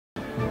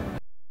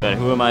But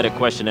who am I to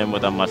question him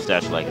with a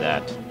mustache like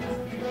that?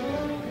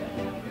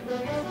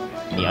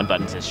 And he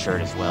unbuttons his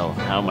shirt as well.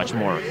 How much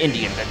more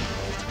Indian than...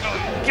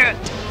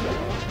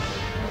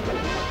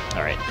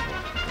 Alright.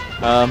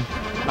 I'm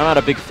not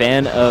a big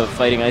fan of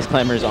fighting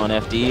IceClimbers on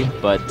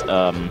FD, but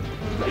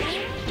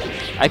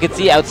I could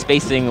see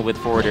outspacing with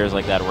forward airs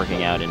like that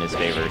working out in his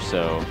favor,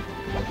 so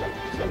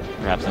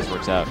perhaps this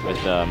works out.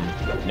 With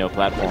no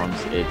platforms,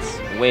 it's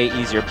way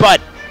easier, but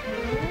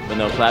with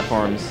no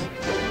platforms,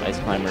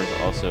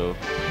 IceClimbers also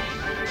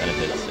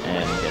benefits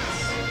and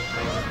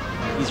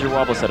gets easier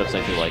wobble setups,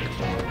 I feel like.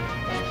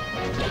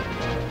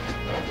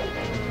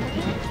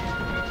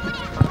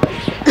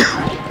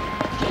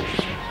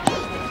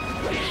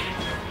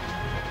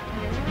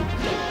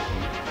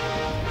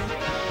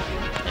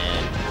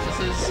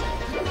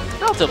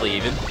 Relatively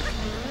even.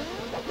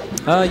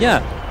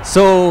 Yeah.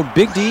 So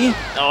Big D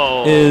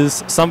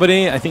is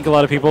somebody I think a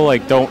lot of people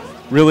like don't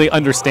really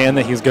understand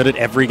that he's good at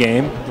every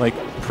game, like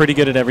pretty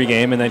good at every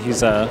game, and that he's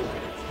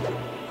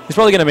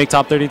probably gonna make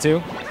top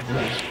 32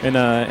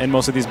 in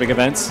most of these big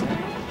events.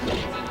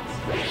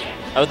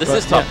 Oh, this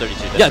is top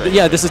 32. Yeah, right.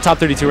 yeah, this is top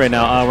 32 right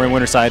now. We're in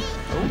winter side,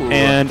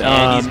 and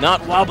he's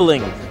not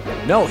wobbling.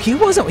 No, he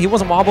wasn't. He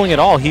wasn't wobbling at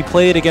all. He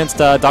played against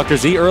Dr.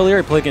 Z earlier.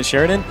 He played against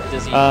Sheridan.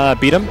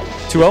 Beat him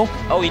 2-0.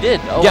 Oh, he did.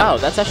 Oh, yeah. Wow,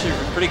 that's actually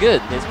pretty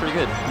good. It's pretty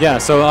good. Yeah.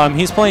 So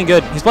he's playing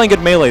good. He's playing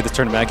good melee this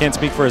tournament. I can't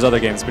speak for his other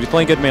games, but he's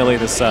playing good melee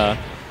this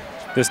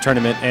this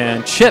tournament.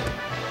 And Chip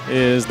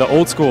is the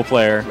old school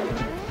player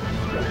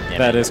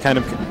that is kind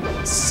of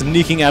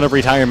sneaking out of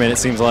retirement. It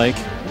seems like.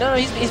 No,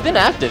 he's been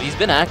active. He's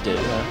been active.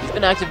 He's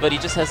been active, but he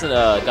just hasn't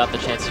got the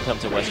chance to come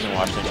to Western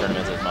Washington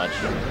tournaments as much.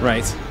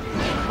 Right.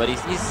 But he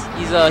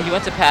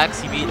went to PAX.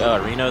 He beat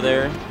Reno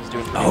there. He's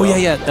doing pretty well.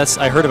 Yeah.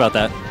 I heard about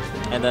that.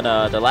 And then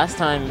the last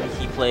time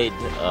he played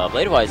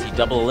Blade-wise, he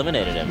double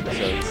eliminated him. So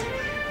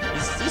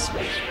he's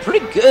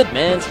pretty good,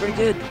 man. It's pretty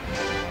good.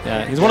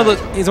 Yeah, he's one of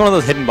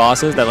those hidden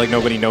bosses that like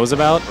nobody knows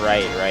about.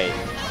 Right.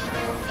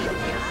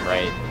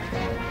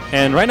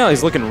 And right now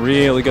he's looking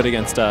really good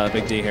against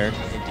Big D here.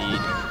 Indeed.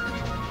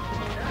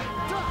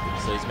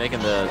 So he's making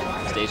the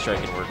stage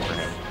striking work for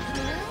him.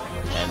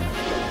 And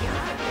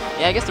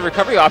yeah, I guess the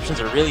recovery options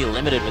are really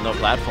limited with no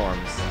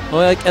platforms.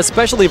 Well, like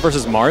especially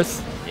versus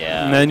Marth.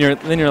 Yeah. And then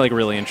you're like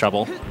really in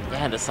trouble.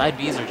 Yeah, and the side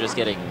Bs are just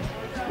getting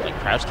like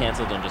crouch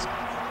canceled and just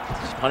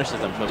punishes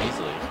them so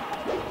easily.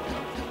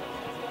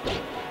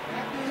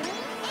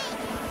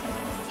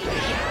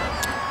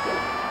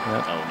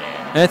 Yep. Oh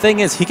man. And the thing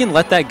is, he can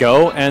let that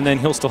go, and then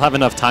he'll still have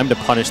enough time to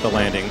punish the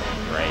landing.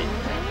 Right.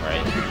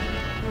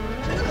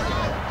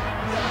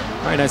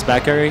 All right, nice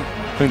back carry.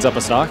 Cleans up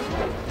a stock.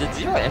 Did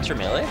Zero enter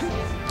melee?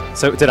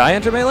 So did I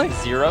enter melee?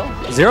 Zero?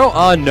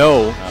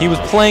 No. He was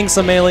playing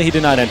some melee. He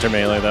did not enter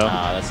melee, though.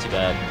 Ah, that's too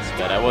bad. That's too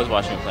bad. I was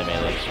watching him play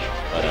melee,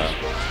 but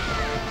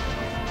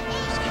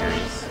just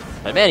curious.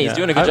 But man, he's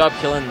doing a good job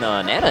killing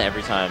Nana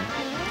every time.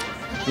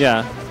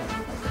 Yeah.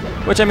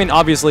 Which, I mean,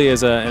 obviously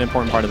is an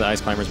important part of the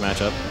IceClimbers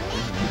matchup.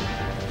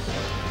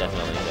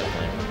 Definitely.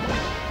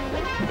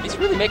 But he's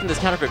really making this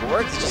counter pick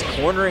work. He's just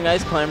cornering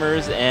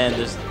IceClimbers, and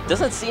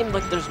doesn't seem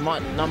like there's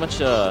not much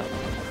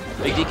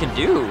Big D can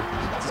do.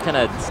 He's just kind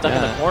of stuck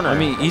in the corner. I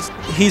mean,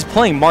 he's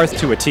playing Marth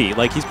to a T.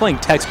 Like, he's playing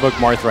textbook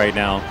Marth right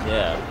now.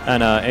 Yeah.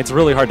 And it's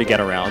really hard to get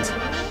around.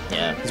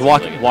 Yeah. He's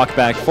walk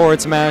back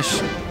forward smash.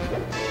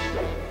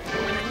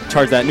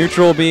 Charge that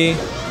neutral B.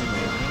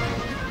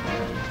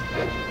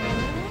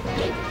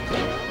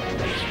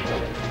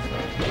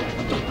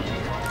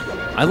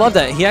 I love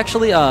that. He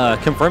actually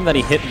confirmed that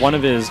he hit one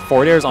of his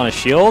forward airs on a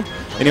shield,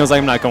 and he was like,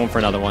 I'm not going for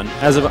another one.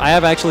 I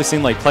have actually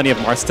seen like plenty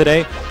of Marths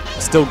today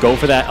still go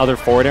for that other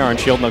forward air on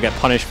shield, and they'll get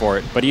punished for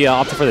it. But he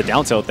opted for the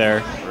down tilt there.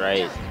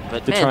 Right.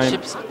 But man,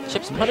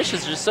 Chip's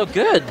punishes are just so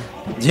good.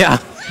 Yeah.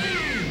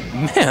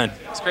 Man.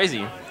 It's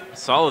crazy.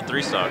 Solid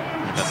 3-stock.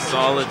 A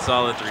solid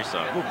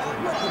 3-stock.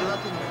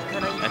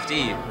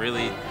 FD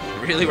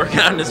really working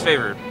out in his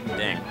favor.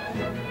 Dang.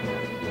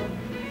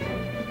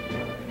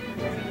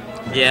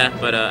 Yeah,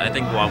 but I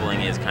think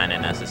wobbling is kind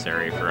of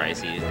necessary for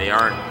Icy. They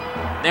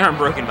aren't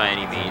broken by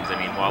any means. I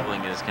mean,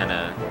 wobbling is kind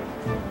of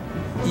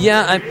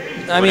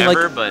I mean,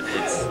 like, but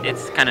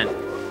it's kind of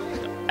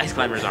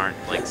IceClimbers aren't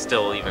like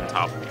still even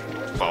top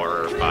 4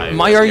 or 5.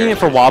 My argument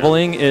for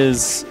wobbling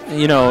is,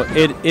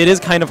 it is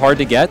kind of hard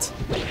to get.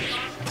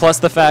 Plus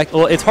the fact,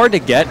 well, it's hard to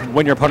get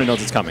when your opponent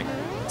knows it's coming.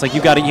 It's like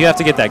you have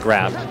to get that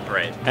grab.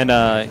 Right. And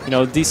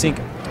desync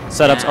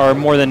setups are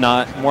more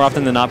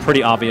often than not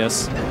pretty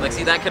obvious. Like,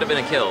 see, that could have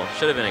been a kill.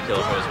 Should have been a kill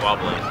if it was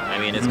wobbling. I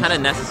mean, it's kind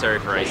of necessary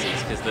for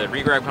Ices because the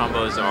regrab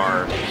combos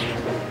are.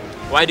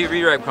 Why do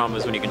regrab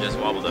combos when you can just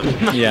wobble them?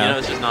 Yeah.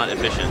 It's just not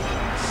efficient.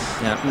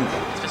 Yeah.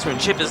 Especially when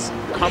Chip is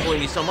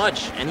comboing me so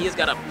much, and he has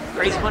got a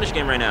crazy punish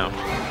game right now.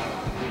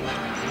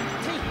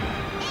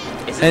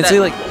 And see,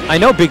 like, I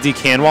know Big D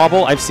can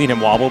wobble. I've seen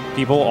him wobble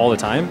people all the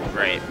time.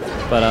 Right.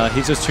 But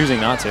he's just choosing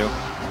not to.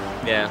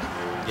 Yeah.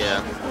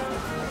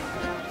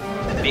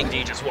 Big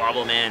D, just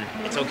wobble, man.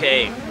 It's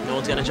okay. No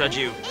one's gonna judge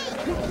you.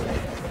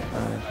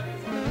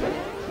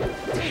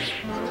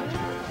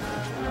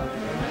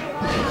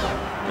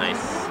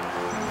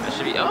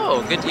 to be...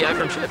 Oh, good DI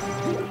from Chip.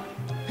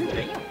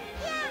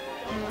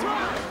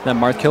 That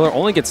Marth killer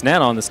only gets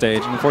Nana on the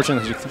stage.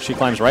 Unfortunately, she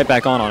climbs right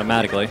back on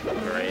automatically.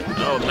 Right.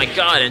 Oh my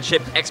god, and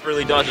Chip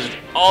expertly dodges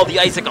all the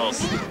icicles.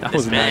 That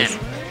This was man, nice.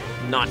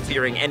 not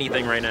fearing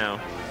anything right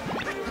now.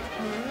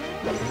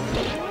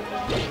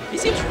 He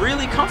seems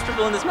really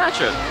comfortable in this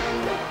matchup.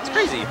 It's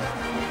crazy.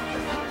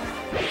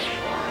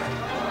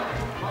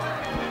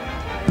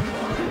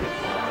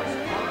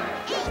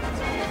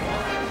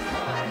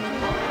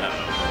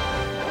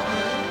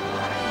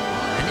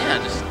 And yeah,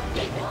 just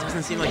it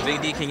doesn't seem like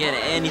Big D can get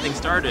anything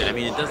started. I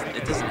mean, it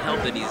doesn't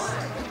help that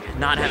he's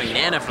not having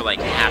Nana for like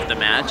half the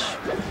match.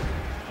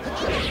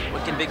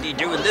 What can Big D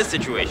do in this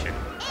situation?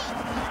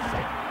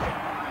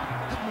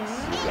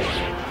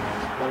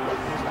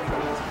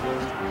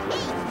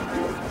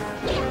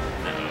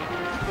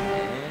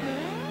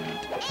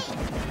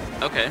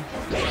 Okay,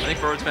 I think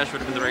forward smash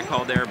would have been the right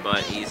call there, but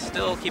he's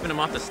still keeping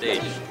him off the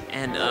stage.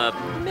 And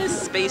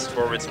misspaced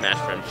forward smash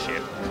from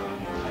Chip.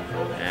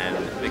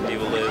 And Big D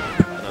will live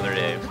another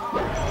day.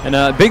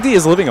 And Big D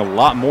is living a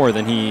lot more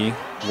than he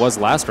was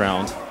last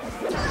round.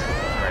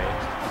 Right.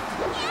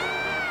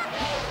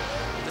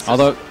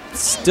 Although,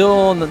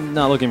 still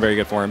not looking very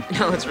good for him.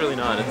 No, it's really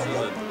not. It's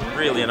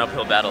really an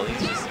uphill battle.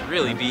 He's just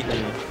really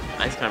beating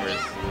IceClimbers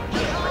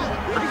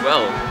pretty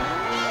well.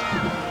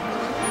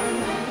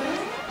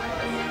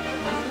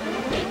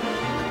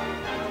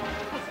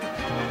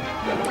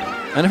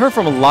 And I've heard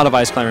from a lot of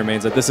IceClimber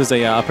mains that this is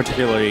a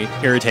particularly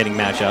irritating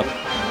matchup.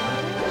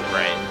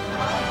 Right.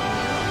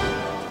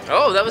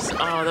 Oh, that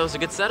was a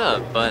good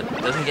setup, but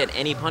doesn't get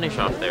any punish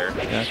off there.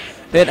 Yeah.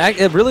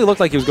 It really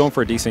looked like he was going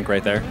for a desync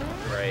right there.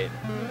 Right.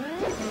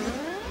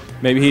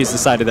 Maybe he's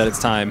decided that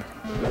it's time.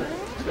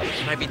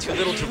 It might be too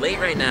little too late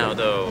right now,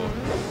 though.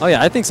 Oh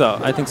yeah, I think so.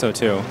 I think so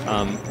too.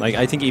 Like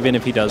I think even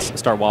if he does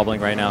start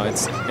wobbling right now,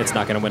 it's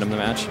not going to win him the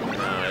match. No,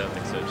 I don't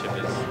think so. Chip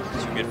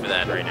is too good for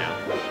that right now.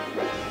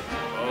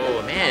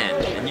 Oh man,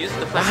 and uses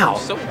the platform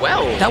so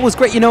well. That was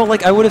great. You know,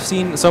 like I would have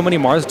seen so many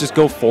Marths just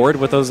go forward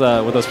with those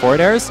forward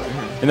airs,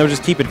 and they would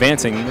just keep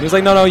advancing. And he's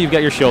like, no, you've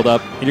got your shield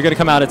up, and you're going to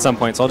come out at some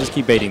point, so I'll just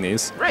keep baiting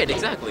these. Right,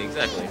 exactly.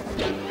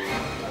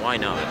 Why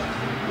not?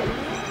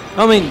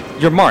 I mean,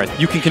 you're Marth.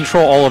 You can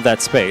control all of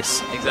that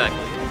space. Exactly.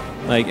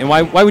 Like, and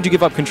why would you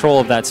give up control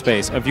of that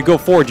space? If you go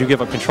forward, you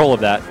give up control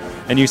of that,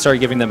 and you start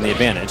giving them the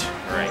advantage.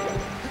 Right.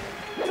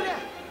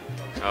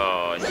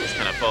 Oh, and he just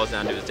kind of falls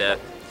down to his death.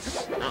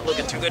 Not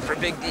looking too good for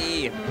Big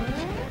D.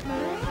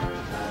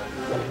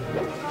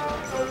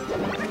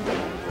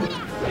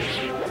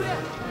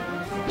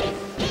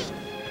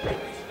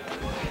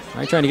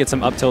 I'm trying to get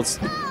some up tilts.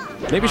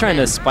 Maybe trying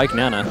to spike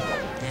Nana.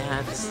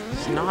 Yeah,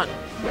 it's not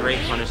great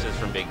punishes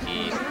from Big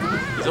D.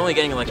 He's only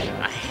getting like a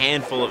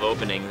handful of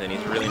openings, and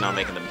he's really not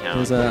making them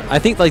count. I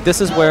think like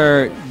this is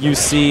where you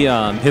see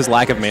his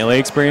lack of melee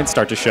experience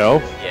start to show.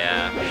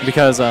 Yeah.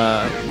 Because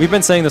we've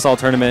been saying this all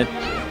tournament.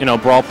 You know,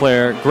 brawl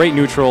player, great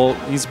neutral.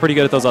 He's pretty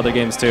good at those other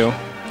games too.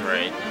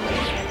 Right.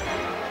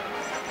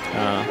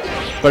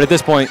 But at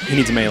this point, he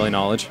needs melee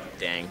knowledge.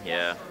 Dang,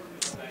 yeah.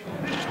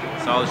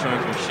 Solid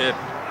showing from Chip.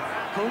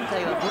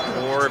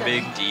 Poor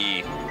Big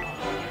D.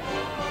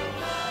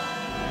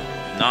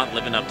 Not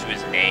living up to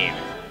his name.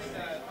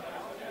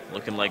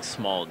 Looking like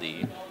Small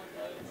D.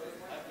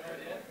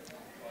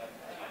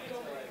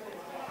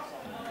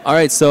 All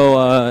right,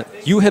 so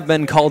you have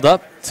been called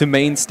up to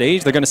main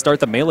stage. They're going to start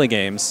the melee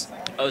games.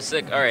 Oh,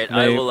 sick. All right,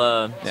 I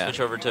will switch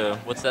over to,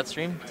 what's that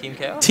stream? Team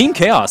Chaos? Team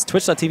Chaos,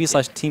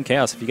 twitch.tv/Team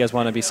Chaos if you guys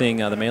want to be seeing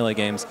the melee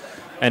games.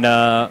 And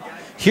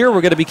here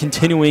we're going to be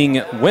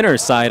continuing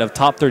winner's side of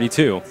top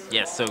 32.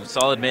 Yes, so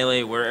solid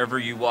melee wherever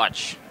you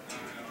watch.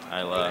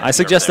 I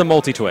suggest the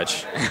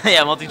multi-twitch.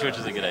 Yeah, multi-twitch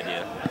is a good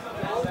idea.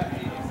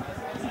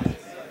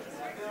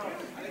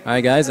 All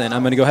right, guys, and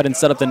I'm going to go ahead and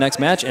set up the next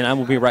match, and I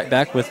will be right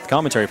back with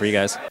commentary for you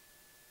guys.